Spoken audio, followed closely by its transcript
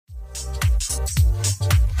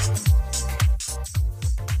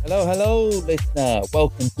Hello, listener.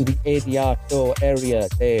 Welcome to the ADR show area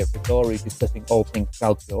there, Vittori, discussing all things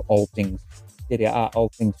calcio, all things Serie A, all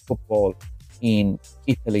things football in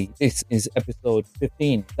Italy. This is episode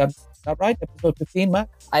 15. Is that right? Episode 15, Matt?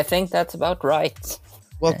 I think that's about right.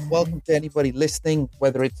 Well, welcome to anybody listening,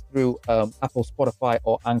 whether it's through Apple, Spotify,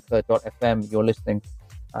 or Anchor.fm. You're listening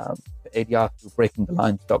to ADR through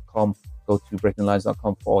BreakingTheLines.com. Go to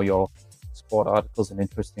BreakingTheLines.com for all your sport articles and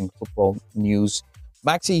interesting football news.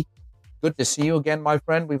 Maxi, good to see you again, my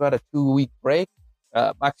friend. We've had a 2-week break.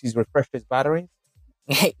 Maxi's refreshed his battery.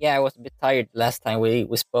 Yeah, I was a bit tired last time we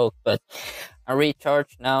spoke, but I'm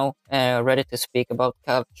recharged now, ready to speak about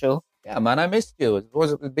calcio. Yeah, man, I missed you.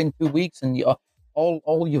 It's been 2 weeks, and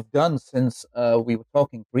all you've done since we were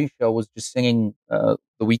talking pre-show was just singing the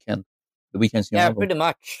Weeknd's new album. Pretty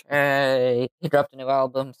much. He dropped a new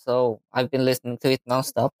album, so I've been listening to it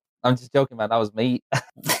nonstop. I'm just joking, man. That was me.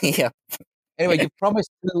 Yeah. Anyway, you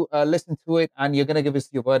promised to listen to it, and you're going to give us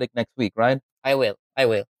your verdict next week, right? I will.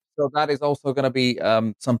 So that is also going to be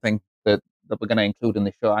something that we're going to include in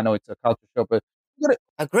the show. I know it's a culture show, but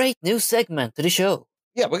A great new segment to the show.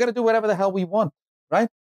 yeah, we're going to do whatever the hell we want, right?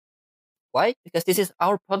 Why? Because this is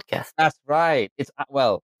our podcast. That's right. It's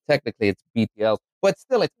technically it's BTL, but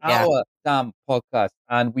still it's our damn podcast,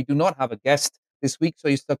 and we do not have a guest this week, so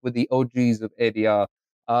you're stuck with the OGs of ADR.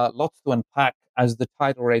 Lots to unpack as the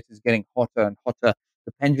title race is getting hotter and hotter.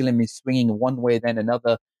 The pendulum is swinging one way then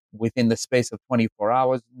another within the space of 24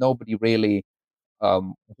 hours. Nobody really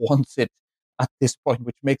wants it at this point,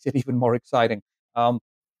 which makes it even more exciting.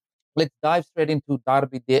 Let's dive straight into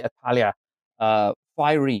Derby d'Italia.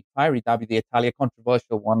 Fiery Derby d'Italia,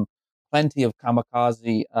 controversial one. Plenty of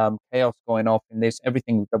kamikaze chaos going off in this.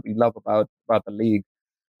 Everything that we love about the league.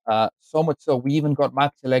 So much so, we even got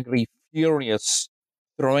Max Allegri furious,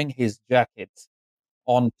 throwing his jacket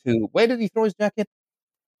onto... Where did he throw his jacket?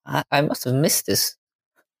 I must have missed this.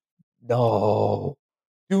 No.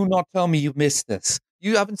 Do not tell me you missed this.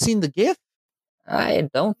 You haven't seen the GIF? I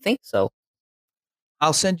don't think so.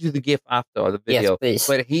 I'll send you the GIF after the video. Yes, please.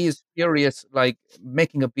 But he is furious, like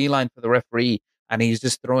making a beeline for the referee, and he's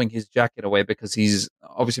just throwing his jacket away because he's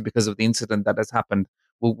obviously because of the incident that has happened.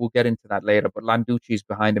 We'll get into that later. But Landucci's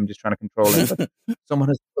behind him, just trying to control him. But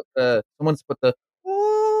someone's put the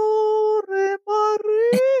 "Ore Mare,"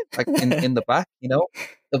 like in the back,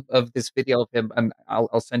 of this video of him, and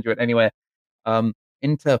I'll send you it anyway.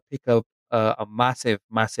 Inter pick up a massive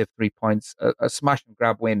 3 points, a smash and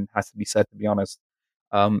grab win, has to be said, to be honest.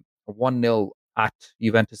 1-0 at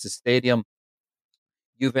Juventus' stadium.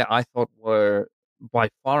 Juve, I thought, were by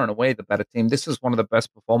far and away the better team. This is one of the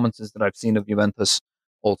best performances that I've seen of Juventus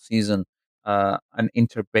all season. And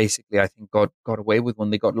Inter basically, I think, got away with one.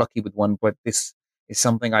 They got lucky with one, but this is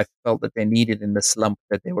something I felt that they needed in the slump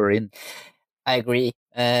that they were in. I agree.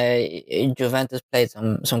 Juventus played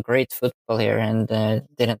some great football here and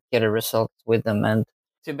didn't get a result with them. And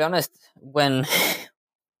to be honest, when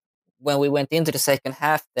we went into the second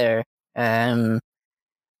half there, I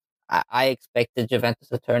expected Juventus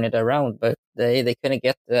to turn it around, but they couldn't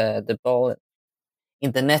get the ball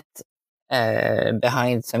in the net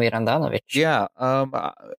behind Samir Handanovic. Yeah.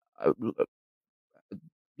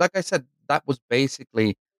 Like I said, that was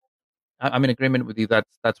basically... I'm in agreement with you.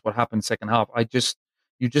 That's what happened second half.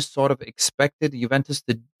 You just sort of expected Juventus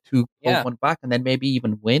to pull one back and then maybe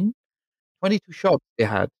even win. 22 shots they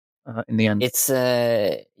had in the end. It's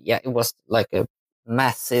it was like a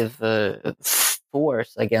massive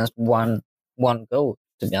force against one goal,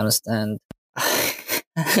 to be honest. And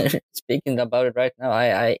speaking about it right now,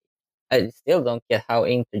 I still don't get how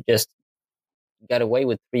Inter just got away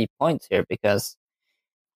with 3 points here, because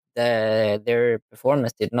their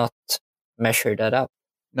performance did not measure that up.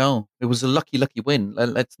 No, it was a lucky win.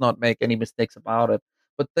 Let's not make any mistakes about it.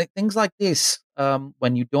 But things like this,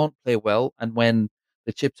 when you don't play well and when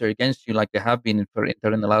the chips are against you, like they have been for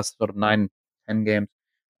Inter in the last sort of 9-10 games,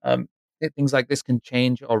 things like this can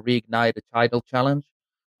change or reignite a title challenge.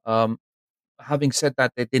 Having said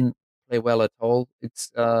that, they didn't play well at all.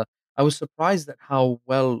 I was surprised at how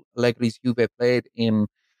well Allegri's Juve played in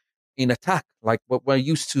attack. Like what we're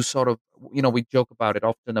used to, sort of, we joke about it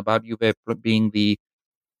often about Juve being the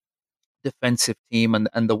defensive team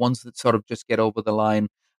and the ones that sort of just get over the line.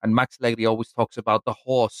 And Max Allegri always talks about the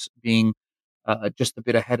horse being just a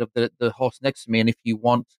bit ahead of the horse next to me. And if you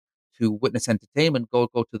want to witness entertainment, go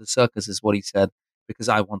to the circus, is what he said, because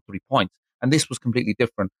I want 3 points. And this was completely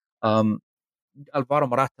different. Alvaro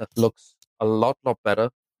Morata looks a lot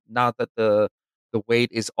better now that the weight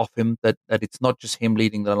is off him, that it's not just him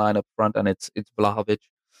leading the line up front, and it's Vlahovic.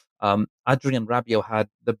 Adrian Rabiot had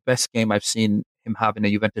the best game I've seen him have in a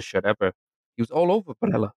Juventus shirt ever. He was all over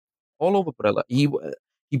Barella. all over Barella. He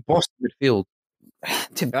bossed midfield.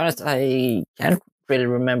 To be honest, I can't really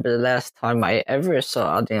remember the last time I ever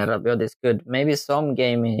saw Adrien Rabiot this good. Maybe some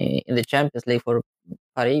game in the Champions League for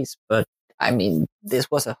Paris, but I mean, this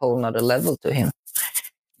was a whole nother level to him.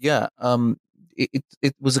 Yeah,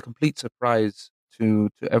 it was a complete surprise to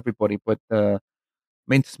everybody, but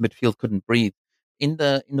Mainz midfield couldn't breathe. In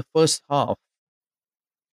the first half,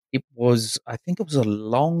 it was I think it was a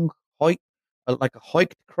long hike, like a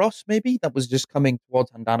hiked cross maybe that was just coming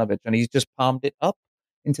towards Handanovic, and he's just palmed it up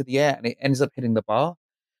into the air, and it ends up hitting the bar.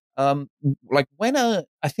 Like when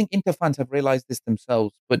I think Inter fans have realized this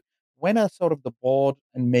themselves, but when a sort of the board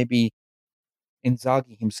and maybe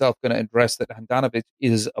Inzaghi himself going to address that Handanovic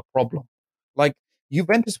is a problem. Like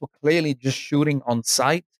Juventus were clearly just shooting on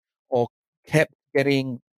sight or kept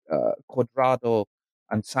getting Quadrado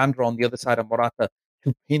and Sandro on the other side of Morata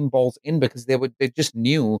to pin balls in because they just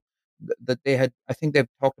knew that they had. I think they've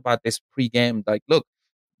talked about this pre-game. Like, look,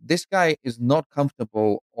 this guy is not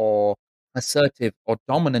comfortable or assertive or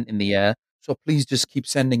dominant in the air. So please just keep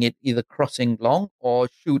sending it either crossing long or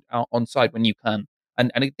shoot out on side when you can.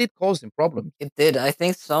 And it did cause him problems. It did. I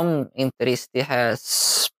think some Interisti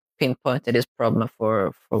has pinpointed this problem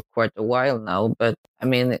for quite a while now, but I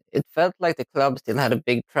mean, it felt like the club still had a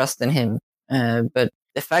big trust in him. But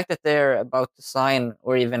the fact that they're about to sign,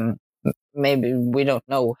 or even maybe we don't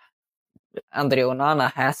know, Andre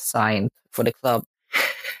Onana has signed for the club,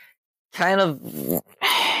 kind of.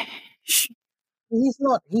 He's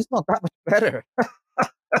not that much better.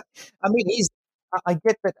 I mean, I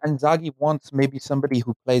get that Inzaghi wants maybe somebody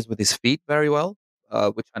who plays with his feet very well,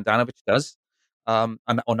 which Andanovic does, and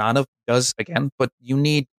Onana does again. But you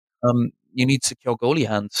need secure goalie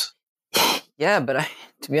hands. Yeah, but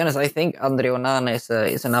to be honest, I think Andre Onana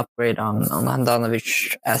is an upgrade on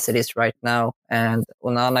Handanovic as it is right now, and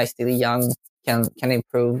Onana is still young, can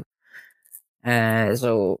improve.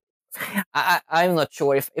 So I'm not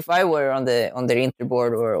sure if I were on the Inter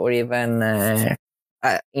board or even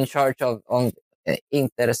in charge of on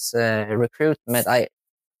Inter's recruitment,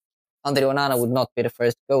 Andre Onana would not be the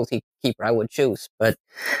first goalkeeper I would choose, but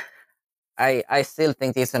I still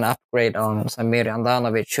think he's an upgrade on Samir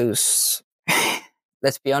Andanovic, who's,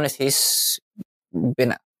 let's be honest, he's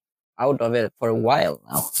been out of it for a while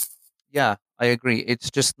now. Yeah, I agree. It's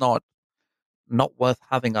just not worth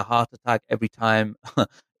having a heart attack every time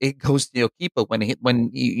it goes to your keeper when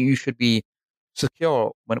you should be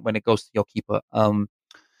secure when it goes to your keeper.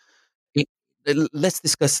 It, let's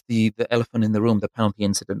discuss the elephant in the room, the penalty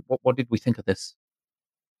incident. What did we think of this?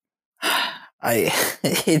 I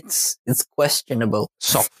it's questionable.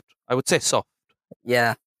 Soft. I would say soft.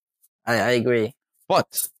 Yeah, I agree.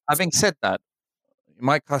 But having said that, you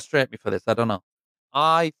might castrate me for this. I don't know.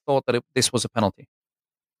 I thought that this was a penalty.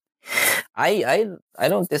 I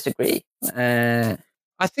don't disagree. I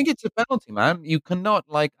think it's a penalty, man. You cannot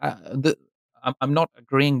I'm not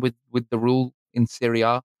agreeing with the rule in Serie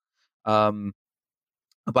A um,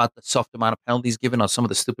 about the soft amount of penalties given or some of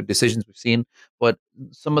the stupid decisions we've seen, but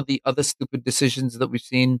some of the other stupid decisions that we've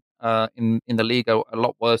seen in the league are a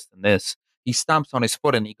lot worse than this. He stamps on his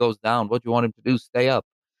foot and he goes down. What do you want him to do? Stay up.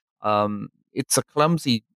 It's a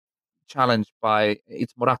clumsy challenge by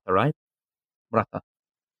it's Morata, right? Morata.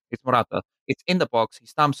 It's Morata. It's in the box. He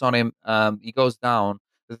stamps on him. He goes down.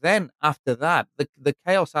 Then after that, the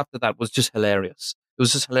chaos after that was just hilarious. It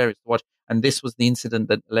was just hilarious to watch. And this was the incident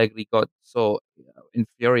that Allegri got so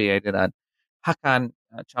infuriated at. Hakan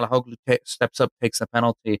Çalhanoğlu steps up, takes a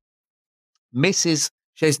penalty, misses.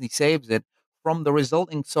 Chesney saves it. From the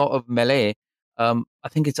resulting sort of melee, I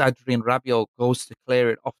think it's Adrian Rabiot goes to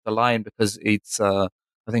clear it off the line because it's I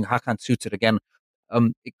think Hakan shoots it again.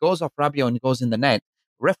 It goes off Rabiot and goes in the net.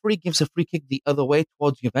 Referee gives a free kick the other way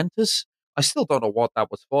towards Juventus. I still don't know what that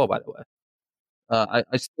was for, by the way.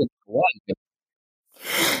 I still don't know why.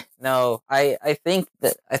 No, I think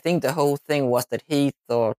the whole thing was that he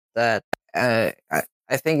thought that I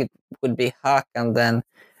think it would be Huck and then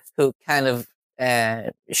who kind of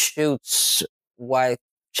shoots while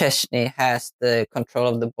Chesney has the control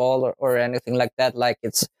of the ball or anything like that. Like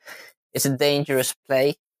it's a dangerous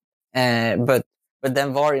play, but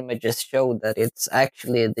then VAR images show that it's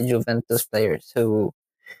actually the Juventus players who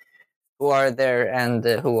are there and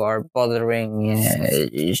who are bothering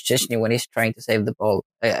Chesney when he's trying to save the ball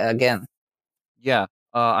again. Yeah.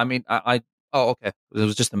 I mean, oh, okay. It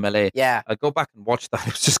was just a melee. Yeah, I go back and watch that.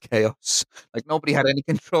 It was just chaos. Like nobody had any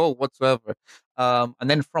control whatsoever. And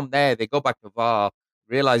then from there, they go back to VAR,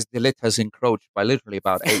 realize De Ligt has encroached by literally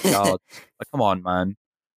about 8 yards. Like, come on, man.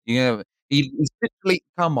 You know, he's literally,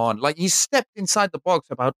 come on. Like, he stepped inside the box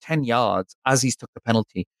about 10 yards as he's took the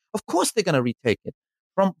penalty. Of course they're going to retake it.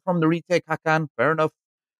 from the retake, Hakan, fair enough.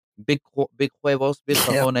 Big huevos, big Yeah.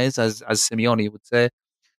 cojones, as Simeone would say.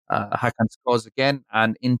 Hakan scores again,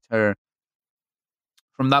 and Inter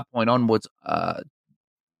from that point onwards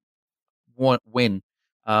win.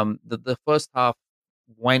 The first half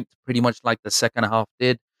went pretty much like the second half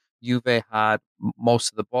did. Juve had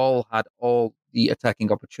most of the ball, had all the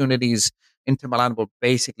attacking opportunities. Inter Milan will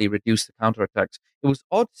basically reduce the counterattacks. It was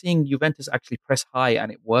odd seeing Juventus actually press high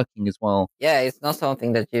and it working as well. Yeah, it's not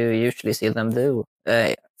something that you usually see them do,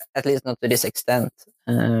 at least not to this extent.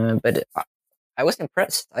 But I was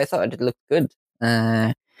impressed. I thought it looked good.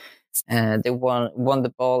 They won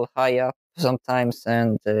the ball high up sometimes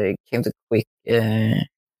and came to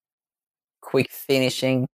quick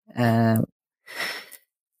finishing. Um,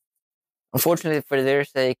 Unfortunately for their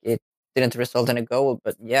sake, it didn't result in a goal.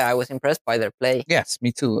 But yeah, I was impressed by their play. Yes,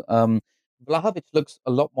 me too. Vlahovic looks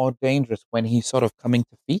a lot more dangerous when he's sort of coming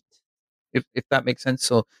to feet, if that makes sense.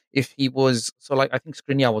 So if he was so like I think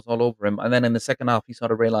Skriniar was all over him, and then in the second half he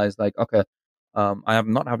sort of realized like, okay, I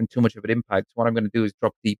am not having too much of an impact. So what I'm going to do is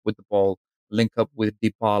drop deep with the ball, link up with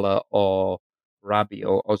Dybala or Rabi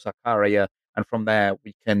or Zakaria, and from there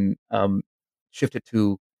we can shift it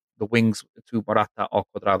to the wings to Morata or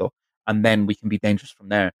Cuadrado, and then we can be dangerous from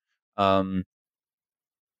there. Um,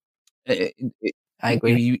 it, it, I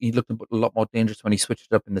agree. he looked a lot more dangerous when he switched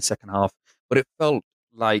it up in the second half, but it felt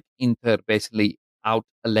like Inter basically out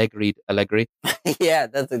Allegri. Yeah,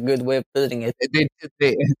 that's a good way of putting it.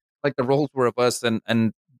 They like the roles were reversed,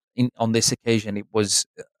 and on this occasion it was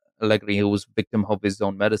Allegri who was victim of his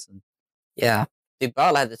own medicine. Yeah,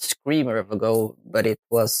 Dybala had a screamer of a goal, but it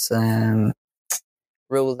was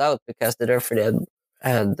ruled out because the referee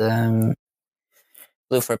had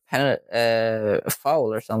blew for a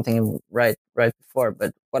foul or something right before.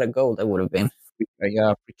 But what a goal that would have been!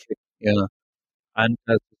 Yeah, free kick. Yeah, and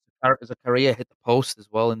Zakaria hit the post as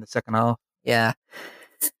well in the second half. Yeah,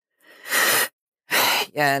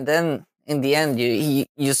 yeah, and then in the end,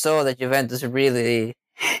 you saw that Juventus really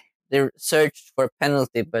they searched for a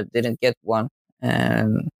penalty but didn't get one.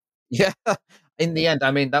 Um, Yeah, in the end,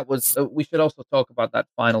 I mean, that was. We should also talk about that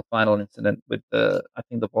final incident with the. I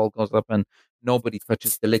think the ball goes up and nobody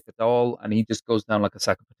touches De Ligt at all, and he just goes down like a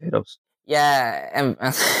sack of potatoes. yeah, and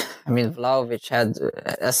I mean Vlahovic had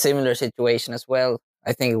a similar situation as well.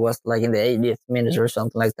 I think it was like in the 80th minute or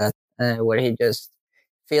something like that, where he just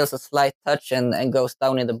feels a slight touch and goes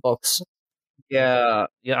down in the box. Yeah,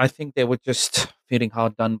 yeah, I think they were just feeling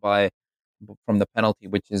hard done by from the penalty,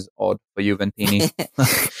 which is odd for Juventini.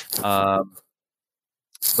 um,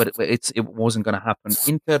 but it wasn't going to happen.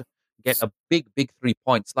 Inter get a big 3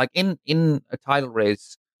 points. Like in a title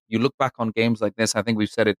race, you look back on games like this. I think we've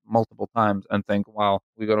said it multiple times and think, wow,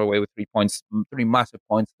 we got away with 3 points, three massive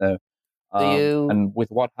points there. do you And with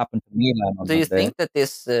what happened to Milan on do you Monday, think that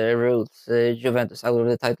this rules Juventus out of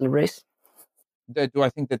the title race? do I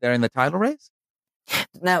think that they're in the title race?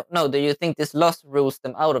 Now, no. Do you think this loss rules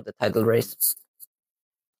them out of the title race?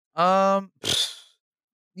 Um,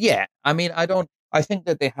 yeah. I mean, I don't. I think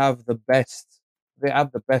that they have the best. They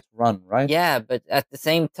have the best run, right? Yeah, but at the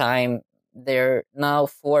same time, they're now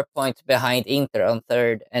 4 points behind Inter on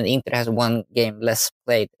third, and Inter has one game less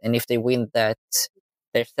played. And if they win that,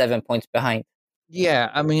 they're 7 points behind.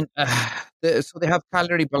 Yeah, I mean, so they have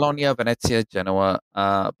Cagliari, Bologna, Venezia, Genoa.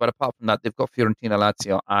 But apart from that, they've got Fiorentina,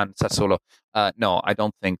 Lazio, and Sassuolo. No, I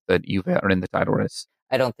don't think that Juve are in the title race.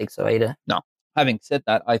 I don't think so either. No. Having said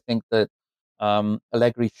that, I think that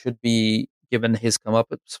Allegri should be given his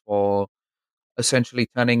comeuppance for essentially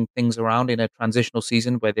turning things around in a transitional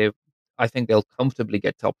season where I think they'll comfortably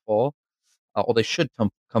get top four, or they should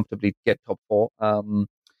comfortably get top four,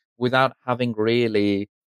 without having really.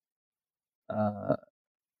 Uh,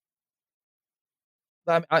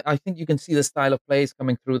 I think you can see the style of plays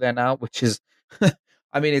coming through there now, which is,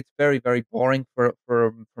 I mean, it's very boring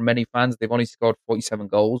for many fans. They've only scored 47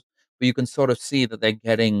 goals, but you can sort of see that they're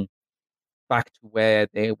getting back to where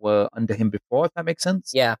they were under him before, if that makes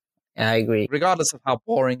sense. Yeah, I agree. Regardless of how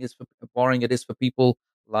boring it is for people,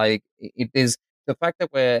 like it is the fact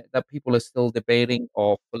that people are still debating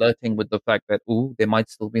or flirting with the fact that they might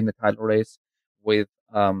still be in the title race with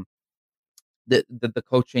the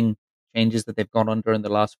coaching changes that they've gone under in the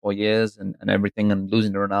last 4 years and everything and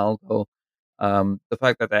losing to Ronaldo. The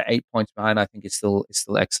fact that they're 8 points behind, I think, is still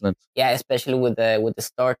excellent. Yeah, especially with the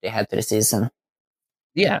start they had to the season.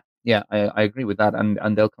 Yeah, I agree with that,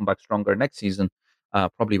 and they'll come back stronger next season,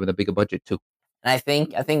 probably with a bigger budget too. And I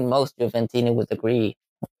think most Juventini would agree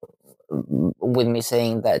with me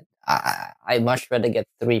saying that I much rather get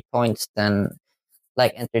 3 points than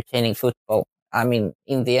like entertaining football. I mean,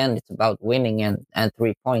 in the end, it's about winning and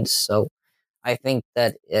 3 points. So I think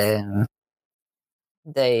that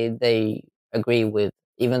they agree with,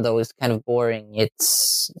 even though it's kind of boring,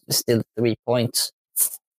 it's still 3 points.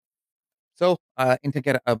 So Inter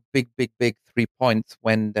get a big, big, big 3 points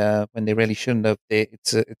when they really shouldn't have.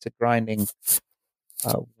 It's a grinding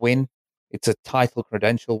win. It's a title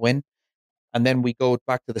credential win. And then we go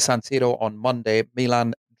back to the San Siro on Monday.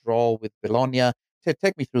 Milan draw with Bologna.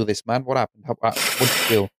 Take me through this, man. What happened? What did you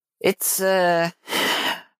feel? It's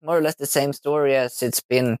more or less the same story as it's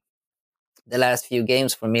been the last few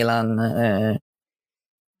games for Milan.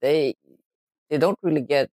 They don't really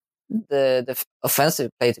get the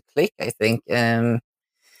offensive play to click. I think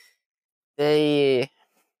they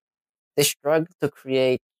struggle to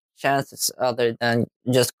create chances other than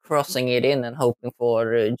just crossing it in and hoping for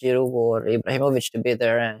Giroud or Ibrahimovic to be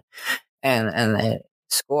there and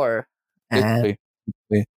score. Literally,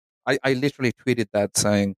 literally. I literally tweeted that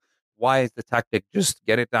saying, "Why is the tactic just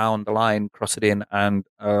get it down the line, cross it in, and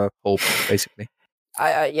hope?" Basically,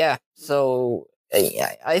 Yeah. So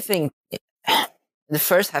I think the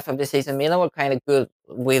first half of the season, Milan were kind of good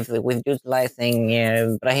with utilizing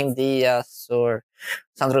Brahim Diaz or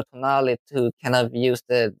Sandro Tonali to kind of use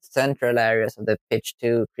the central areas of the pitch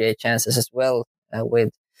to create chances as well,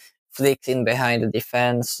 with flicks in behind the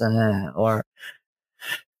defense, or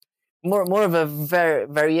more of a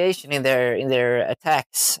variation in their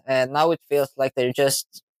attacks. And now it feels like they're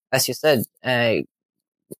just, as you said,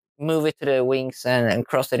 move it to the wings and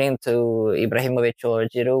cross it into Ibrahimovic or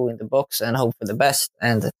Giroud in the box and hope for the best.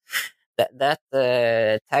 And that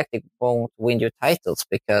tactic won't win you titles,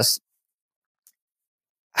 because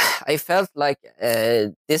I felt like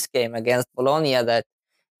this game against Bologna that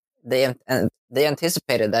they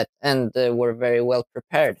anticipated that and were very well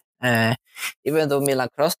prepared. Even though Milan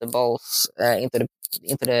crossed the balls into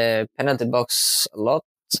the penalty box a lot,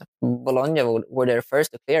 Bologna were there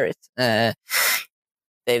first to clear it.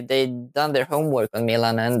 They done their homework on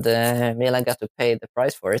Milan, and Milan got to pay the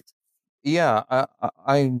price for it. yeah.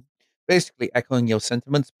 I'm basically echoing your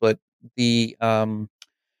sentiments, but the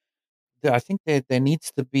I think there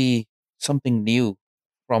needs to be something new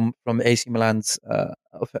from AC Milan's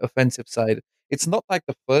offensive side. It's not like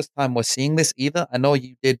the first time we're seeing this either. I know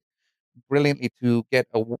you did brilliantly to get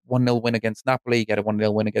a 1-0 win against Napoli, get a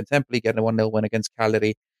 1-0 win against Empoli, get a 1-0 win against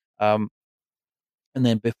Cagliari. Um, and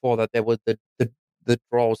then before that, there was the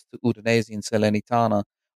draws to Udinese and Salernitana.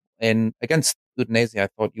 And against Udinese, I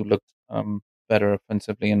thought you looked better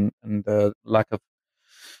offensively, and lack of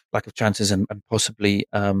chances and possibly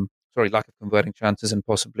lack of converting chances and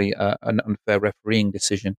possibly an unfair refereeing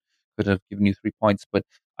decision could have given you 3 points. But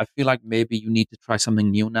I feel like maybe you need to try something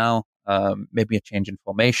new now, maybe a change in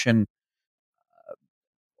formation,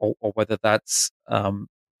 or whether that's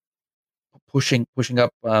pushing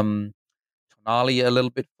up Tonali a little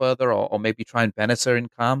bit further, or maybe try and Benacer in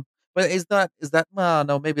calm. But is that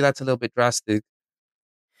no? Maybe that's a little bit drastic.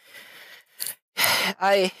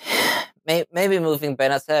 I maybe moving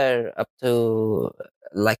Benacer up to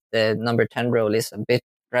like the number 10 role is a bit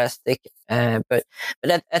drastic, but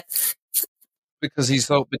that's Because he's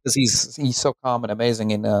so calm and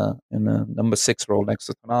amazing in a number 6 role next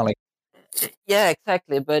to Tonali. yeah,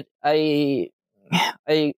 exactly. But I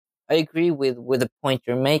I agree with the point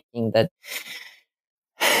you're making, that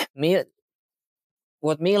Me,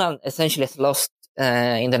 what Milan essentially has lost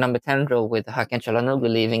in the number 10 role with Hakan Çalhanoğlu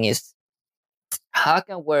leaving is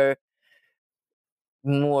Hakan were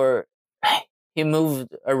more, he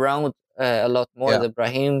moved around a lot more Yeah, than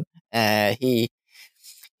Brahim. He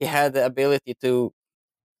had the ability to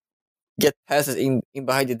get passes in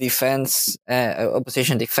behind the defense,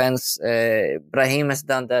 opposition defense. Brahim has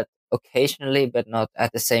done that occasionally, but not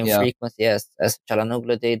at the same yeah, frequency as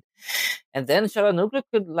Çalhanoğlu did. And then Çalhanoğlu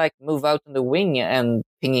could like move out on the wing and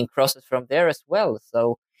pinging crosses from there as well.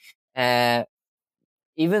 So uh,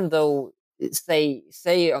 even though,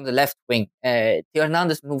 say on the left wing, Theo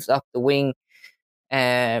Hernandez moves up the wing,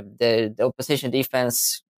 the opposition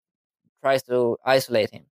defense tries to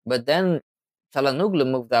isolate him, but then Çalhanoğlu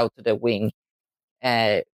moved out to the wing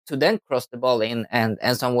to then cross the ball in, and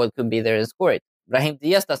someone could be there and score it. Brahim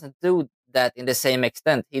Diaz doesn't do that in the same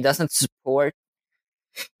extent. He doesn't support.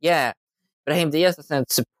 Yeah, Brahim Diaz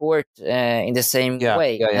doesn't support in the same yeah,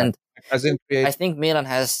 way, yeah, yeah. and As in I create think Milan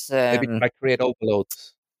has maybe try create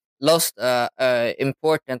overloads. lost a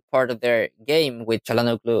important part of their game with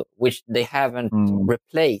Çalhanoğlu, which they haven't Mm.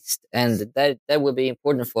 replaced, and that will be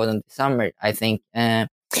important for them this summer, I think.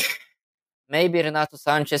 Maybe Renato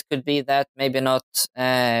Sanchez could be that, maybe not.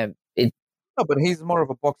 It No, but he's more of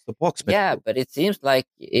a box to box Yeah, midfield. but it seems like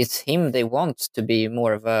it's him they want to be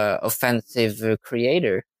more of a offensive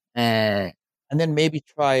creator. Uh, and then maybe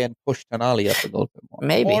try and push Tonali up a little bit more,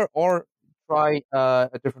 Maybe. or try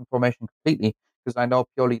a different formation completely. Because I know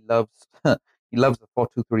Pioli loves he loves the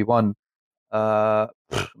 4-2-3-1.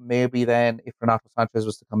 Maybe then if Renato Sanchez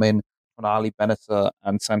was to come in, Tonali, Benessa,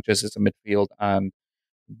 and Sanchez is a midfield, and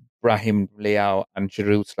Brahim, Leao, and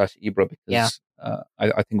Giroud slash Ibra, Yeah. because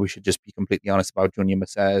I think we should just be completely honest about Junior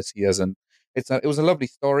Messias. He hasn't. It was a lovely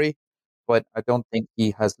story, but I don't think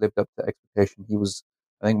he has lived up to expectation. He was,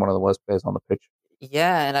 I think, one of the worst players on the pitch.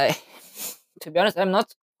 Yeah, and I, to be honest, I'm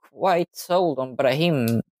not quite sold on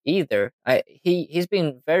Brahim either. He's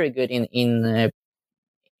been very good in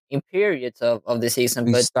periods of the season,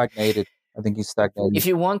 He's but stagnated. I think he's stagnated. if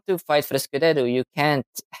you want to fight for the Scudetto, you can't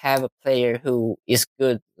have a player who is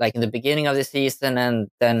good like in the beginning of the season and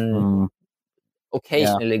then Mm, yeah,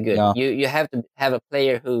 occasionally good. yeah, You have to have a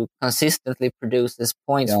player who consistently produces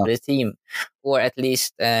points yeah. for the team, or at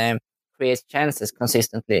least creates chances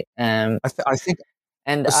consistently. I think.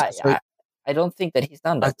 And Sorry, I don't think that he's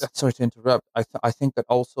done that. sorry to interrupt. I think that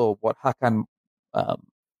also what Hakan um,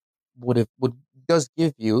 would does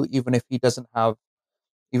give you, even if he doesn't have,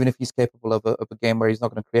 even if he's capable of a game where he's not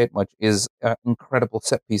going to create much, is incredible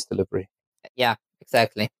set piece delivery. Yeah,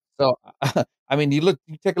 exactly. So, I mean, you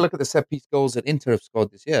take a look at the set piece goals that Inter have scored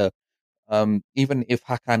this year. Even if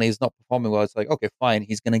Hakan is not performing well, it's like, okay, fine,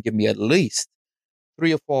 he's going to give me at least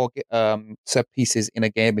 3 or 4 set pieces in a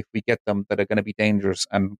game if we get them that are going to be dangerous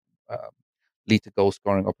and lead to goal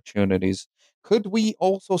scoring opportunities. Could we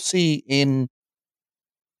also see in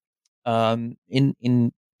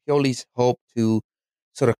Pioli's hope to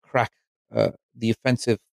sort of crack the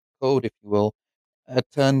offensive code, if you will,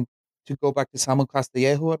 turn to go back to Samuel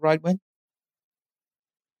Castillejo at right wing?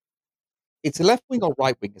 It's a left wing or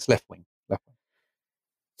right wing? It's left wing. Left wing.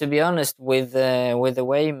 To be honest, with the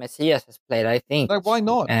way Messias has played, I think, Like, why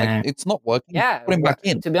not? Like, it's not working. yeah. Put him back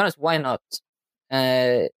in. To be honest, why not?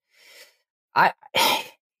 Uh, I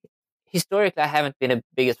historically I haven't been a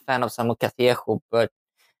biggest fan of Samuel Castillejo, but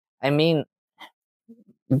I mean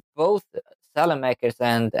both Salamakers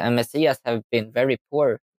and Messias have been very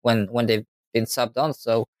poor when they've been subbed on.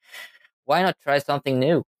 So why not try something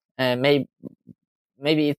new? Maybe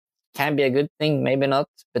it can be a good thing, maybe not.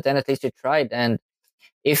 But then at least you tried, and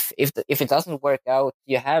if it doesn't work out,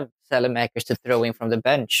 you have Salamakers to throw in from the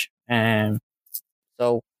bench.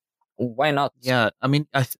 So why not? Yeah, I mean,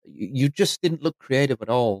 you just didn't look creative at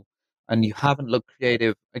all, and you haven't looked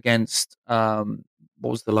creative against what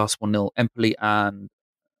was the last 1-0? Empoli and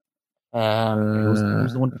who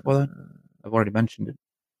was the one before that? I've already mentioned it.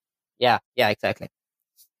 Yeah, exactly.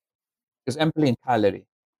 Because Empoli and Cagliari,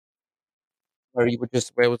 where it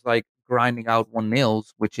was like grinding out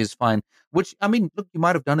 1-0s, which is fine. Which, I mean, look, you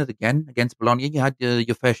might have done it again against Bologna. You had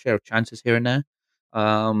your fair share of chances here and there.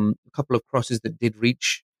 A couple of crosses that did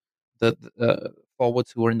reach the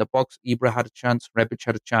forwards who were in the box. Ibra had a chance, Rebic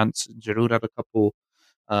had a chance, Giroud had a couple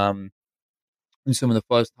um, in some of the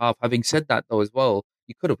first half. Having said that, though, as well,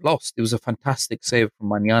 you could have lost. It was a fantastic save from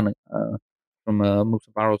Manana, from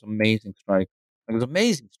Musa Barrow's amazing strike. It was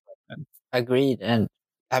amazing strike, man. Agreed, and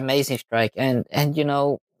amazing strike, and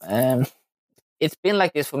it's been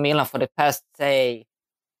like this for Milan for the past, say,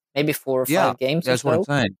 maybe 4 or 5 games or That's what I'm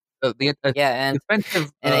so. saying. Yeah,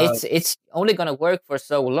 Defensive. and it's only gonna work for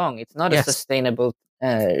so long. It's not a Yes, sustainable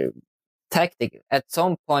tactic. At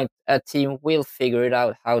some point, a team will figure it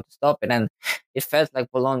out how to stop it, and it felt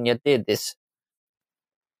like Bologna did this.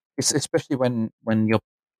 it's especially when you're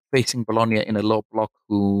facing Bologna in a low block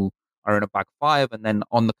who are in a back five, and then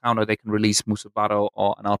on the counter they can release Musabaro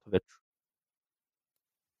or Anatovic.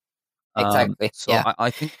 Exactly. So Yeah. I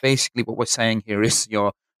think basically what we're saying here is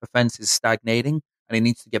your offense is stagnating and it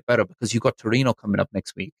needs to get better because you've got Torino coming up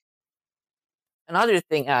next week. Another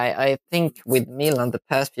thing I think with Milan the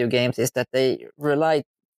past few games is that they rely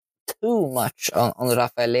too much on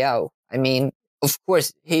Rafael Leao. I mean, of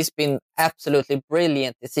course, he's been absolutely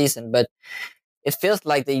brilliant this season, but it feels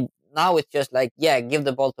like they now it's just like, yeah, give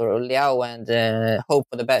the ball to Leao and hope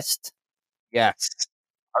for the best. Yes,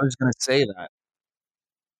 I was going to say that.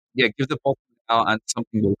 Yeah, give the ball out and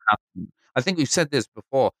something will happen. I think we've said this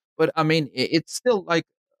before, but I mean, it's still like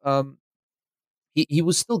um, he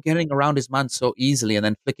was still getting around his man so easily and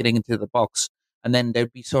then flicking into the box, and then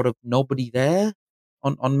there'd be sort of nobody there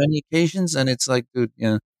on many occasions, and it's like, dude,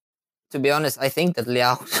 yeah, To be honest, I think that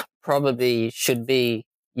Leao probably should be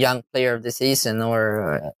young player of the season,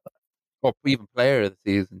 or or even player of the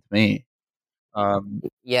season to me. Um,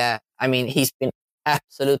 yeah, I mean, he's been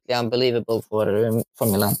absolutely unbelievable for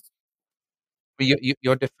Milan. but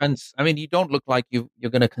your defense, I mean, you don't look like you're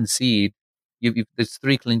going to concede. There's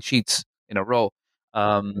 3 clean sheets in a row.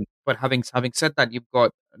 But having said that, you've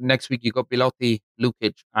got next week you've got Bilotti,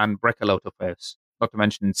 Lukic, and Brekalo to face. Not to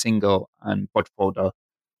mention Singo and Podfoda.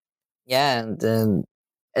 Yeah, and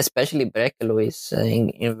especially Brekalo is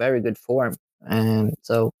in very good form.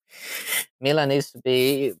 So Milan needs to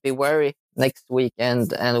be wary next week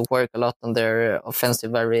and work a lot on their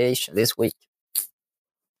offensive variation this week.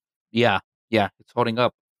 Yeah, yeah, it's holding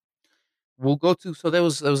up. We'll go to so there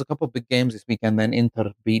was a couple of big games this weekend. Then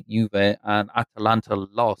Inter beat Juve and Atalanta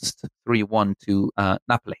lost 3-1 to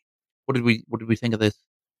Napoli. What did we think of this?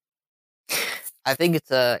 I think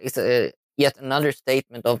it's a yet another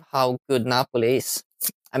statement of how good Napoli is.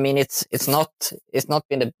 I mean, it's not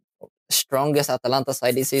been the strongest Atalanta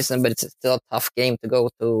side this season, but it's still a tough game to go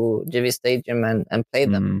to GV Stadium and play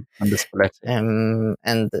them. And the Spalletti.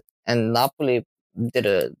 And Napoli did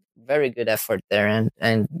a very good effort there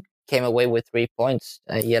and came away with 3 points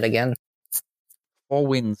yet again. 4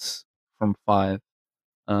 wins from five.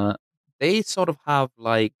 Uh, they sort of have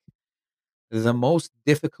like the most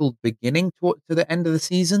difficult beginning to the end of the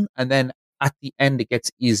season, and then at the end it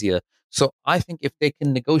gets easier. So I think if they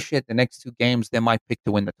can negotiate the next two games, they might pick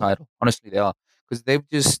to win the title. Honestly, they are because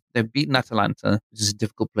they've beaten Atalanta, which is a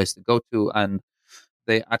difficult place to go to, and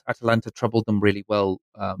Atalanta troubled them really well,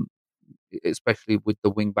 especially with the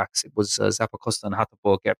wing backs. It was Zappacosta and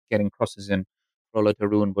Hatabo kept getting crosses in, Rola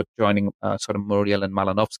Tarun, but joining sort of Muriel and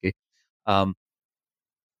Malinovsky. Um,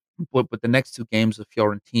 but the next two games are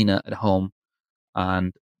Fiorentina at home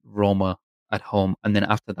and Roma at home, and then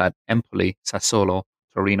after that, Empoli, Sassuolo,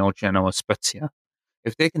 Torino, Genoa, Spezia.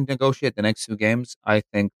 If they can negotiate the next two games, I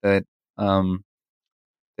think that um,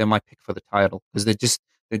 they might pick for the title because they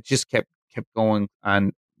just kept going,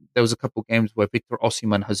 and there was a couple of games where Victor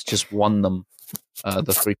Osimhen has just won them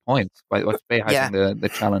the 3 points by Yeah, spearheading the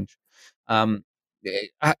challenge. Um,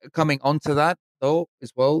 Coming onto that though,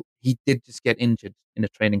 as well, he did just get injured in a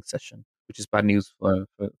training session, which is bad news for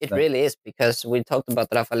it them. really is because we talked about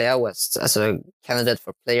Rafael as a candidate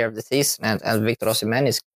for player of the season, and Victor Osimhen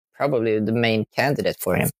is probably the main candidate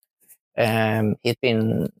for him. He's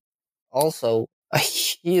been also a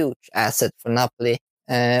huge asset for Napoli.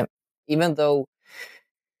 Even though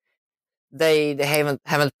they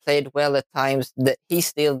haven't played well at times, that he's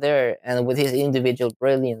still there, and with his individual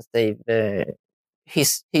brilliance,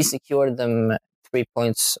 he secured them 3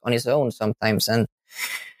 points on his own sometimes, and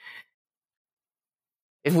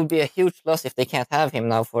it would be a huge loss if they can't have him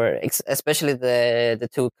now for especially the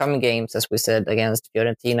two coming games, as we said, against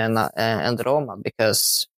Fiorentina and Roma,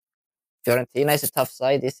 because Fiorentina is a tough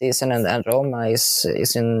side this season, and Roma is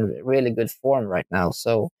in really good form right now.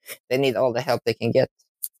 So they need all the help they can get.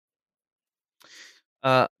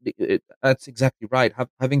 That's exactly right.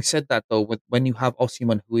 Having said that, though, when you have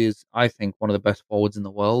Osimhen, who is, I think, one of the best forwards in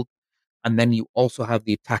the world, and then you also have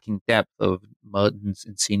the attacking depth of Mertens,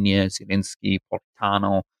 Insigne, Zielinski,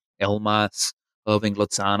 Portano, Elmas, Irving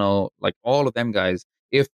Lozano, like all of them guys.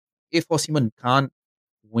 If Osimhen can't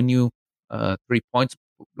win you 3 points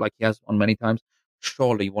like he has on many times,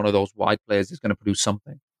 surely one of those wide players is going to produce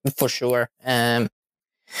something. For sure.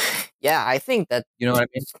 Yeah, I think that You know what I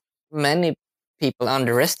mean? many people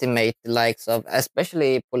underestimate the likes of,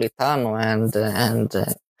 especially Politano, and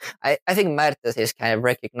I think Mertes is kind of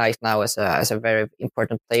recognized now as a very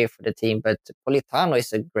important player for the team. But Politano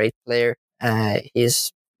is a great player.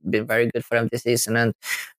 He's been very good for them this season, and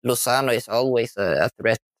Lozano is always a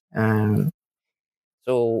threat. Um,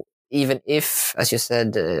 so even if, as you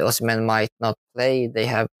said, Osimhen might not play, they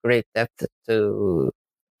have great depth to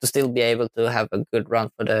still be able to have a good run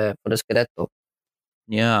for the Scudetto.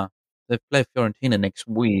 Yeah, they play Fiorentina next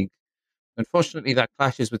week. Unfortunately, that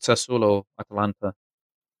clashes with Sassuolo, Atalanta.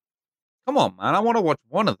 Come on, man. I want to watch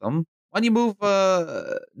one of them. Why don't you move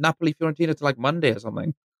Napoli Fiorentina to like Monday or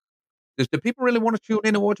something? Do people really want to tune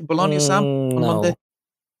in and watch Bologna Sam on Monday? No.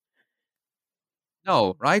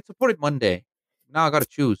 No, right? So put it Monday. Now I got to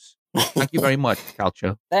choose. Thank you very much,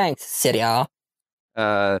 Calcio. Thanks, Serie A.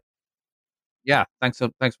 Uh, yeah, thanks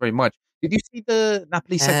very much. Did you see the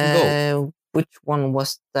Napoli second goal? Which one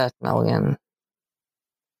was that now again?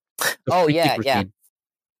 The Oh free kick yeah, yeah, routine.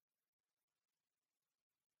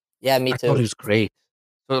 yeah. Me I thought too. it was great.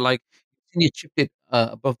 So like, you chipped it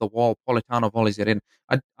above the wall. Politano volleys it in.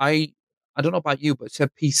 I don't know about you, but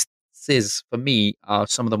set pieces for me are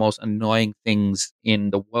some of the most annoying things in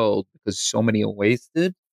the world because so many are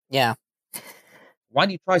wasted. Yeah, Why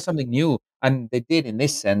don't you try something new? And they did in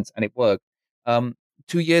this sense, and it worked. Um,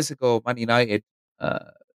 2 years ago, Man United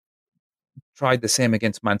uh, tried the same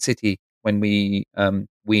against Man City when we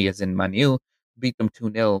as in Manu beat them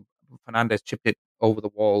 2-0. Fernandez chipped it over the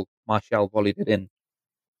wall. Martial volleyed it in.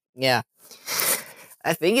 yeah.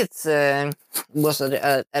 I think it's was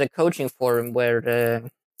at a coaching forum where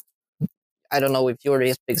I don't know if you're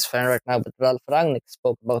his biggest fan right now, but Ralf Rangnick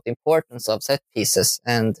spoke about the importance of set pieces,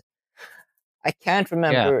 and I can't Yeah.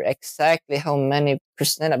 remember exactly how many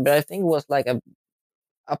percent, but I think it was like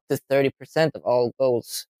up to 30% of all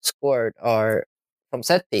goals scored are from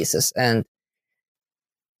set pieces, and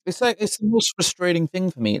It's like it's the most frustrating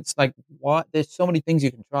thing for me. It's like what there's so many things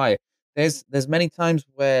you can try. There's many times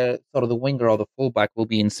where sort of the winger or the fullback will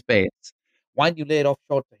be in space. Why don't you lay it off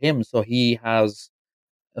short to him so he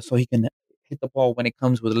can hit the ball when it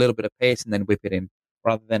comes with a little bit of pace and then whip it in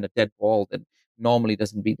rather than a dead ball that normally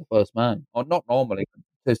doesn't beat the first man. Or not normally, but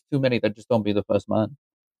there's too many that just don't beat the first man.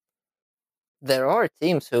 there are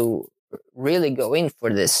teams who really go in for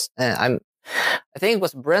this. I think it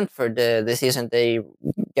was Brentford the season they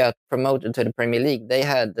got promoted to the Premier League. They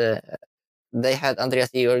had Andreas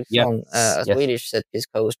Georgsson, Yes, a yes. Swedish set piece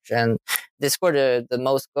coach, and they scored the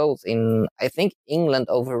most goals in I think England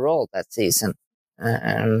overall that season.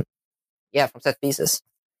 Um, yeah, from set pieces.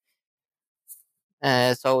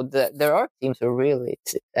 So there are teams who really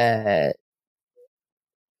and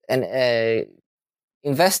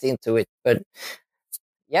invest into it, but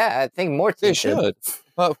yeah, I think more They teams should should.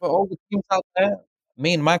 For all the teams out there,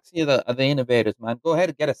 me and Maxi are the innovators, man. Go ahead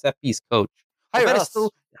and get a set piece coach. Or hire better us.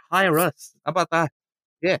 still, hire us. How about that?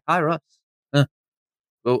 Yeah, hire us. Huh.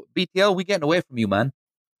 Well, BTL, we getting away from you, man.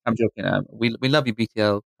 I'm joking. We love you,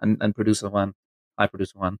 BTL, and producer one. Hi,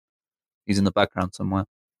 producer one. He's in the background somewhere.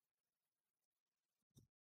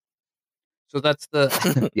 So that's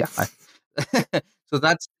the yeah. So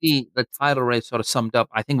that's the title race sort of summed up.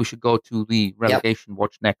 I think we should go to the Yep. relegation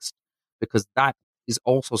watch next because that is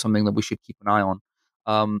also something that we should keep an eye on.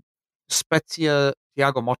 Spezia,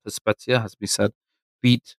 Thiago Motta's Spezia, has been said,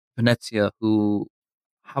 beat Venezia, who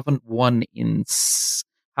haven't won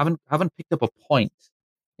haven't picked up a point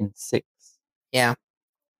in six. Yeah.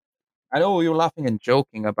 I know you're laughing and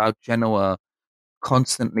joking about Genoa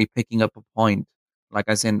constantly picking up a point. Like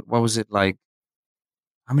as in, what was it like?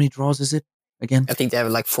 How many draws is it again? I think they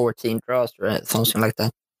have like 14 draws, right? Something like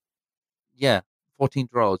that. Yeah, 14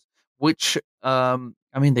 draws. Which I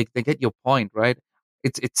mean they get your point, right?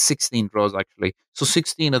 It's 16 draws actually. So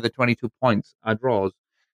 16 of the 22 points are draws.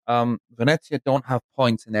 Venezia don't have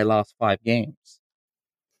points in their last 5 games.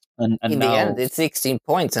 And In the end, now it's 16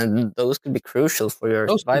 points, and those could be crucial for your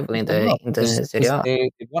those could survival keep them up in the Serie because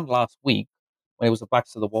A. they won last week when it was a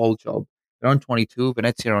backs to the wall job. They're on 22,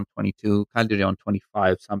 Venezia on 22, Cagliari on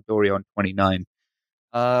 25, Sampdoria on 29.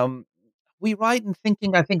 Um, we right in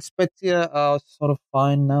thinking I think Spezia are sort of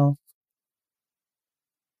fine now.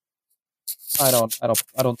 I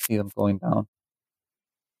don't see them going down.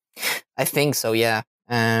 I think so. Yeah.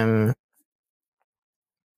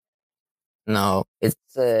 No,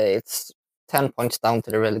 it's 10 points down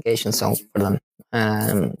to the relegation zone for them.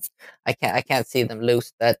 Um, I can't see them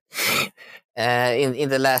lose that in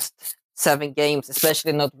the last 7 games,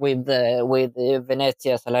 especially not with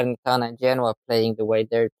Venezia, Salernitana, and Genoa playing the way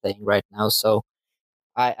they're playing right now. So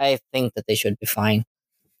I think that they should be fine.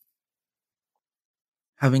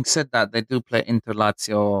 Having said that, they do play Inter,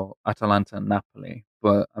 Lazio, Atalanta, and Napoli.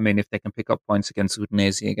 But I mean, if they can pick up points against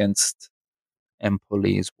Udinese, against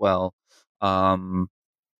Empoli as well, um,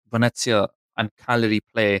 Venezia and Cagliari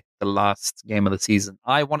play the last game of the season.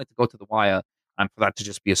 I want it to go to the wire and for that to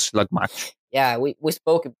just be a slug match. Yeah, we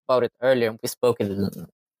spoke about it earlier. We spoke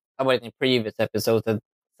about it in previous episodes that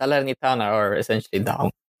Salernitana are essentially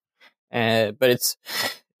down. But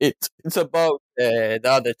it's about the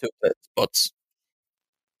other two spots.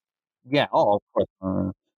 Yeah, oh, of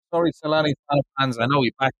course. Sorry, Salernitana fans. I know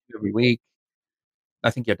we back you every week. I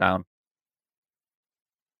think you're down.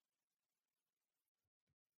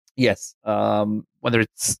 Yes. Whether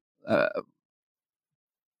it's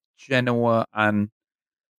Genoa and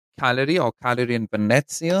Cagliari or Cagliari and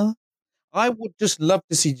Venezia, I would just love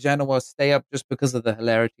to see Genoa stay up just because of the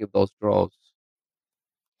hilarity of those draws.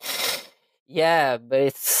 Yeah,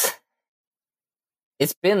 but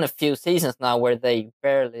it's been a few seasons now where they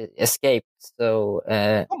barely escaped. So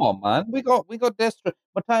Come on, man. We got Destro,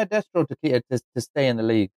 Matteo Destro to stay in the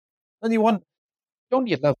league. Don't you want? Don't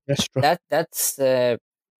you love Destro? that's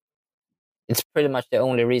it's pretty much the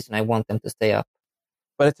only reason I want them to stay up.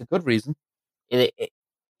 But it's a good reason. It it,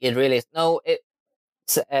 it really is. No,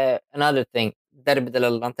 it's another thing. Derby della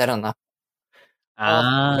Lanterna.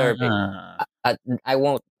 Awesome derby. Ah, I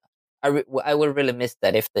won't. I will really miss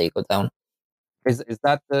that if they go down. is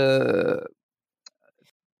that the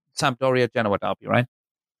Sampdoria Genoa derby, right?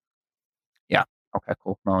 Yeah. Okay,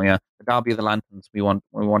 cool. No, yeah, the derby of the lanterns. We want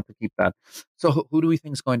to keep that. So who do we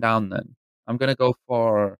think is going down then? I'm gonna go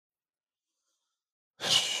for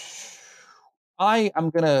I am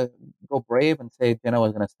gonna go brave and say Genoa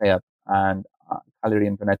is gonna stay up, and Cagliari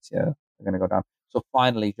and Venezia are gonna go down. So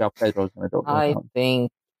finally, João Pedro is gonna go I down.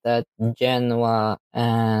 think that Genoa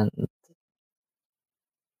and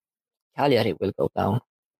Cagliari will go down.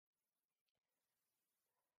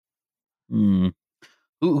 Hmm.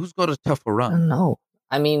 Who's got a tougher I run? don't know.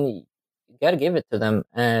 I mean, you gotta give it to them.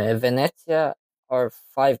 Venezia are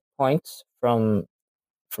 5 points from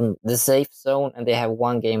the safe zone, and they have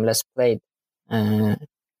one game less played. Uh,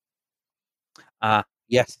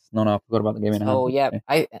 Yes. No, I forgot about the game in hand. so yeah, Okay.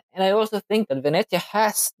 I also think that Venezia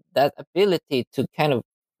has that ability to kind of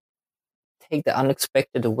take the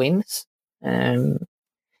unexpected wins, um,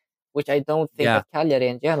 which I don't think Yeah, that Cagliari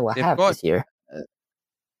and Genoa they've have got this year. uh,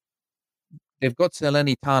 they've got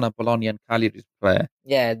Salernitana, Bologna, and Cagliari to play.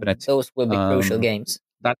 Yeah, Venezia. those will be crucial Um, games.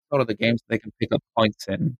 that's sort of the games they can pick up points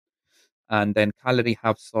in, and then Cagliari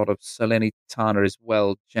have sort of Salernitana as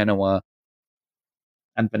well, Genoa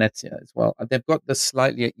and Venezia as well. And they've got the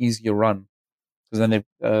slightly easier run because then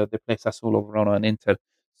they play Sassuolo, Verona, and Inter.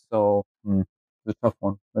 So it's a tough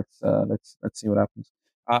one. Let's see what happens.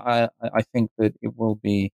 I think that it will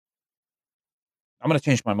be. I'm going to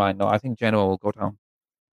change my mind. No, I think Genoa will go down.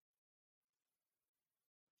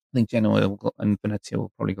 I think Genoa will go, and Venezia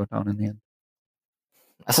will probably go down in the end.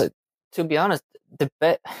 So, to be honest,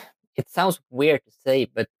 it sounds weird to say,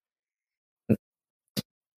 but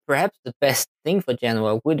perhaps the best thing for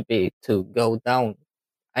Genoa would be to go down.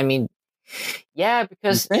 I mean, yeah,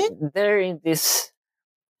 You because think? they're in this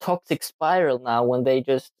toxic spiral now when they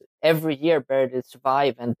just every year barely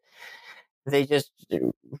survive, and they just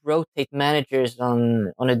rotate managers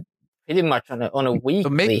on a pretty much on a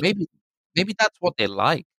But weekly. maybe that's what they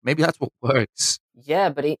like. Maybe that's what works. Yeah,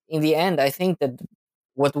 but in the end, I think that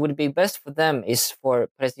what would be best for them is for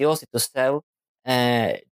Preziosi to sell,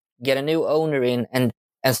 uh, get a new owner in, and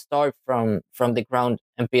start from the ground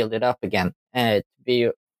and build it up again, to be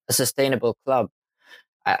a sustainable club.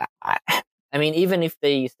 I, I, I mean, even if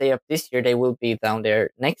they stay up this year, they will be down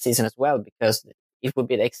there next season as well because it would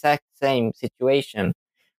be the exact same situation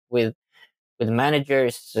with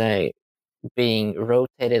managers being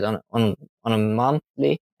rotated on a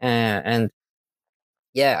monthly, and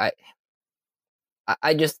yeah,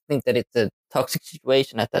 I just think that it's a toxic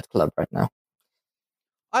situation at that club right now.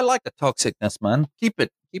 I like the toxicness, man. Keep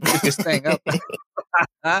it if you're staying up.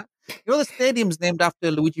 The stadium's named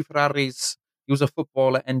after Luigi Ferrari's. He was a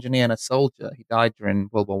footballer, engineer, and a soldier. He died during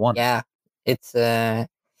World War One. Yeah, it's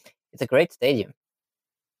it's a great stadium.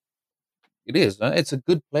 It is. It's a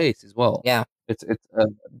good place as well. Yeah, It's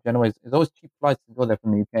Genoa. It's always cheap flights to go there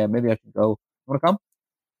from the UK. Maybe I should go. You want to come?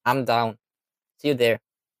 I'm down. See you there.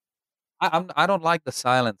 I don't like the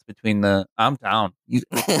silence between the. I'm down. Is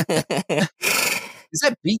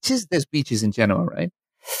that beaches? There's beaches in Genoa, right?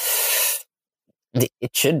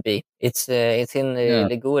 It should be. It's in Yeah. Looks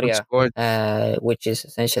Liguria, gorgeous. which is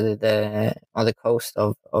essentially the on the coast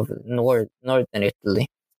of northern Italy,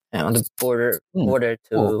 on the Hmm, border cool.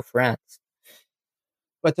 to France.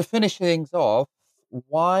 But to finish things off,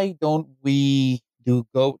 why don't we do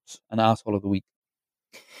goat and asshole of the week?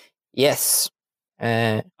 Yes.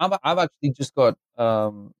 Uh, I've actually just got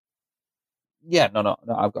yeah, no,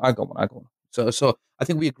 I got one. I got one. So I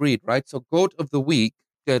think we agreed, right? So goat of the week,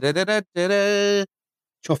 Cioffi,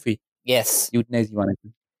 yes. Udinese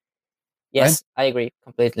manager, right? Yes, I agree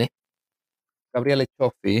completely. Gabriele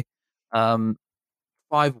Cioffi,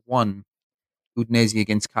 5-1 Udinese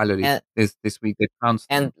against Cagliari And this week. They trounced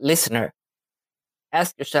them. listener,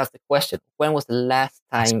 ask yourself the question: when was the last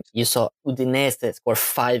time you saw Udinese score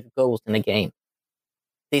 5 goals in a game?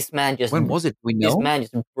 This man just When was it? Do we this know? man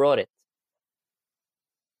just brought it.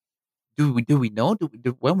 Do we know?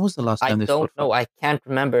 When was the last I time they don't scored five? know. I can't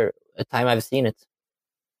remember a time I've seen it.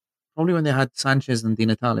 Probably when they had Sanchez and Di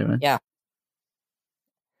Natale, right? Yeah,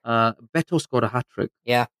 Beto scored a hat trick.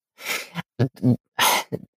 yeah.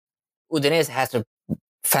 Udinese has a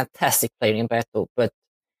fantastic player in Beto, but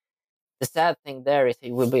the sad thing there is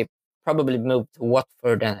he will be probably moved to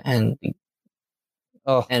Watford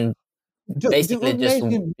Oh, and do basically just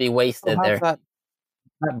Udinese be still wasted have there. that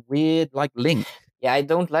weird like link? Yeah, I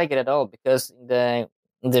don't like it at all because in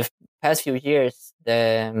the past few years,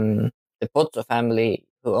 the Pozzo family,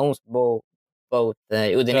 who owns both Yeah,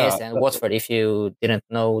 Udinese and Watford, if you didn't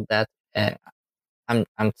know that, uh,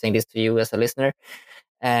 I'm saying this to you as a listener.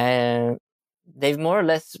 Uh, they've more or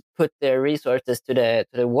less put their resources to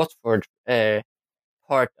the Watford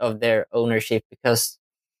part of their ownership because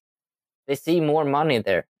they see more money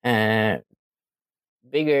there,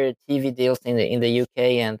 bigger TV deals in the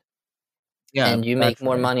UK, and yeah, you make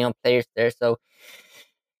more naturally. money on players there. So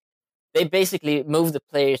they basically move the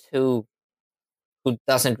players who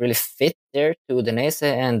doesn't really fit there to Udinese,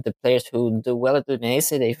 and the players who do well at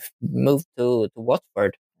Udinese they've moved to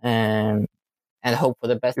Watford and hope for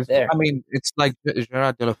the best there. I mean, it's like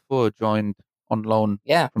Gerard Deulofeu joined on loan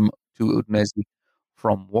Yeah, from to Udinese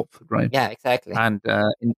from Watford, right? yeah, exactly. And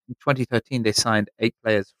in 2013, they signed 8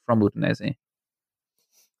 players from Udinese.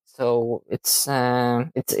 So it's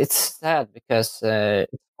sad because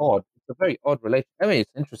It's odd. It's a very odd relation. I mean,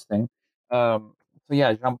 it's interesting. So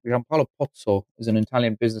yeah, Gianpaolo Pozzo is an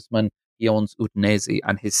Italian businessman. He owns Udinese,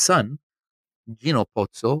 and his son Gino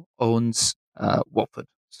Pozzo owns Watford.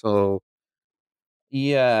 So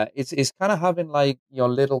yeah, it's kind of having like your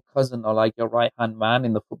little cousin or like your right hand man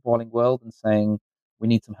in the footballing world and saying, "We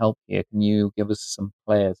need some help here. Can you give us some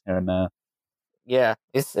players here and there?" yeah,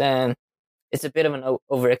 it's a bit of an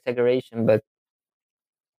over exaggeration, but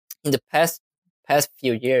in the past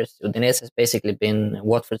few years, Udinese has basically been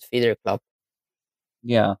Watford's feeder club.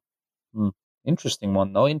 Yeah, hmm. Interesting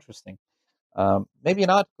one though. Interesting. Maybe an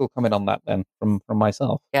article coming on that then from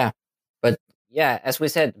myself. Yeah, but yeah, as we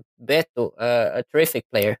said, Beto, a terrific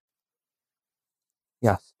player.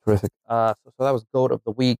 Yes, terrific. So that was goat of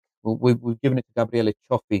the week. We've given it to Gabriele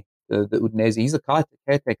Cioffi, the Udinese. He's a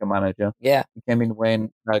caretaker manager. Yeah, He came in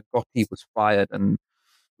when Gotti was fired, and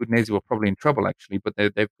Udinese were probably in trouble actually, but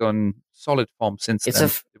they've gone solid form since it's a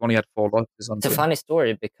then. They've only had 4 losses it's a until. funny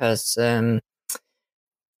story because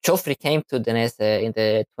Joffrey came to Udinese in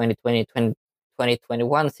the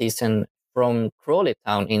 2020-2021 season from Crawley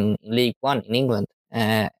Town in League One in England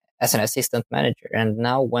as an assistant manager, and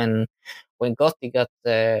now when Gotti got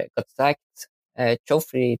sacked,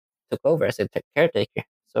 Joffrey took over as a caretaker.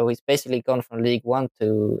 So he's basically gone from League One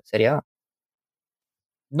to Serie A.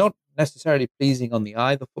 Not necessarily pleasing on the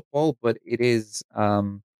eye, the football, but it's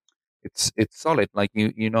solid. Like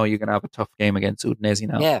you know you're gonna have a tough game against Udinese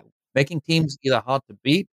now. Yeah. Making teams either hard to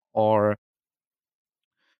beat or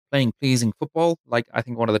playing pleasing football, like I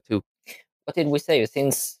think one of the two. What did we say?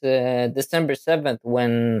 Since December 7th,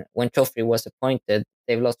 when Joffrey was appointed,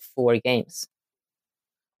 they've lost 4 games.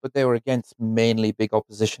 But they were against mainly big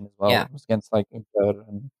opposition as well. Yeah. It was against like Inter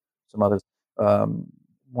and some others. Um,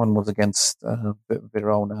 One was against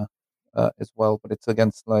Verona as well, but it's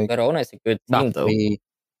against like Verona is a good team, though. Napoli.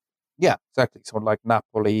 Yeah, exactly. So like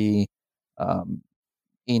Napoli, um,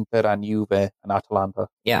 Inter, and Juve and Atalanta.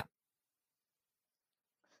 Yeah.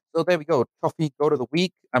 So there we go. Toffee, go to the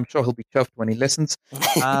week. I'm sure he'll be chuffed when he listens.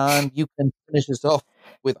 And you can finish this off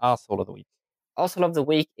with Arsehole of the week. Arsehole of the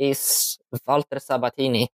week is Walter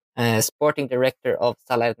Sabatini, sporting director of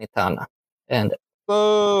Salernitana. And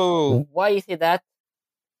Boo! why is he that?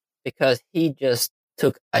 Because he just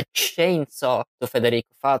took a chainsaw to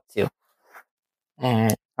Federico Fazio. Ah,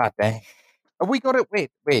 dang. Have we got it?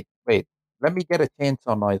 Wait. Let me get a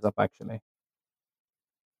chainsaw noise up, actually.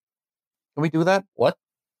 Can we do that? What?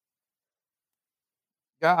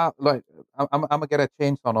 Yeah, like, I'm going to get a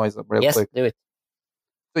chainsaw noise up real Yes, quick. do it.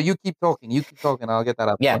 So you keep talking. I'll get that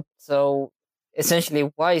up. Yeah. So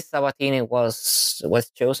essentially, why Sabatini was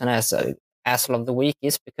chosen as a Arsehole of the week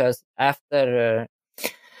is because after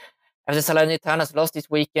Salernitana's lost this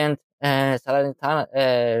weekend,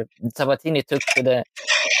 Sabatini took to the.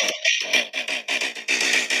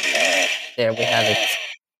 There we have it.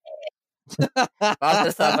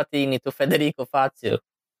 Walter Sabatini to Federico Fazio.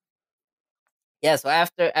 Yeah, so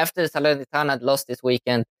after Salernitana had lost this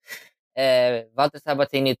weekend, Walter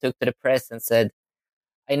Sabatini took to the press and said,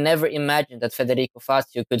 I never imagined that Federico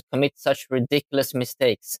Fazio could commit such ridiculous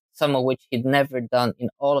mistakes, some of which he'd never done in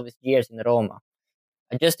all of his years in Roma.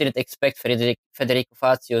 I just didn't expect Federico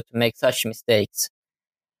Fazio to make such mistakes.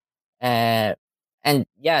 And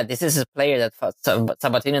yeah, this is a player that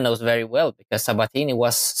Sabatini knows very well because Sabatini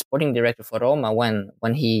was sporting director for Roma when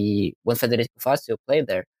Federico Fazio played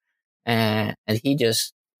there, and he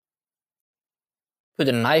just put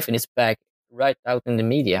a knife in his back right out in the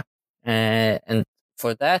media, and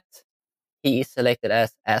for that he is selected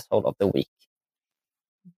as Arsehole of the week.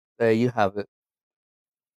 There you have it.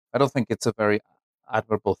 I don't think it's a very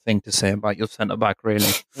admirable thing to say about your centre back, really.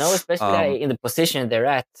 No, especially in the position they're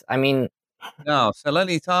at. I mean, no,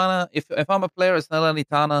 Salernitana. If I'm a player at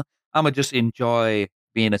Salernitana, I'ma just enjoy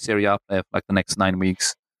being a Serie A player for like the next 9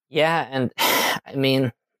 weeks. Yeah, and I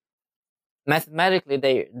mean, mathematically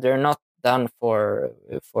they're not done for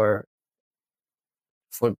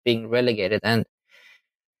being relegated, and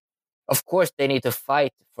of course they need to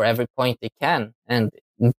fight for every point they can. And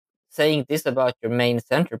saying this about your main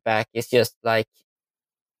center back is just like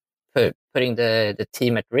putting the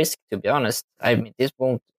team at risk. To be honest, I mean this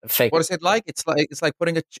won't affect. What is it like? It's like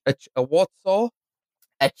putting a what saw?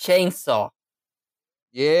 A chainsaw.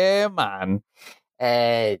 Yeah, man.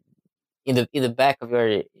 In the back of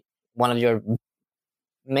your one of your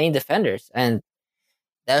main defenders, and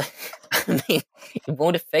that I mean, it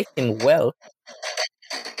won't affect him well.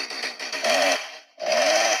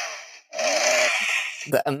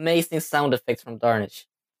 The amazing sound effects from Darnish.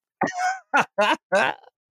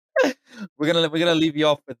 We're gonna leave you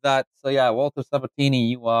off with that. So yeah, Walter Sabatini,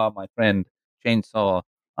 you are my friend. Chainsaw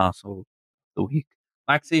asshole of the week.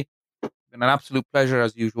 Maxi, been an absolute pleasure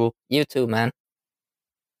as usual. You too, man.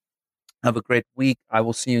 Have a great week. I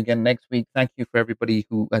will see you again next week. Thank you for everybody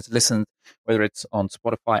who has listened, whether it's on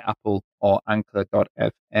Spotify, Apple, or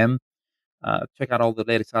Anchor.fm. Check out all the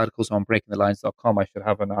latest articles on breakingthelines.com. I should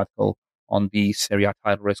have an article on the Serie A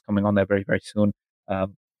title race coming on there very, very soon.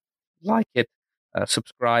 Um, like it,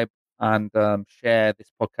 subscribe, and share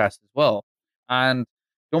this podcast as well. And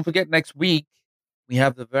don't forget, next week, we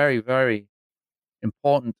have the very, very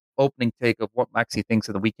important opening take of what Maxi thinks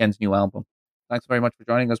of the weekend's new album. Thanks very much for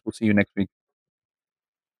joining us. We'll see you next week.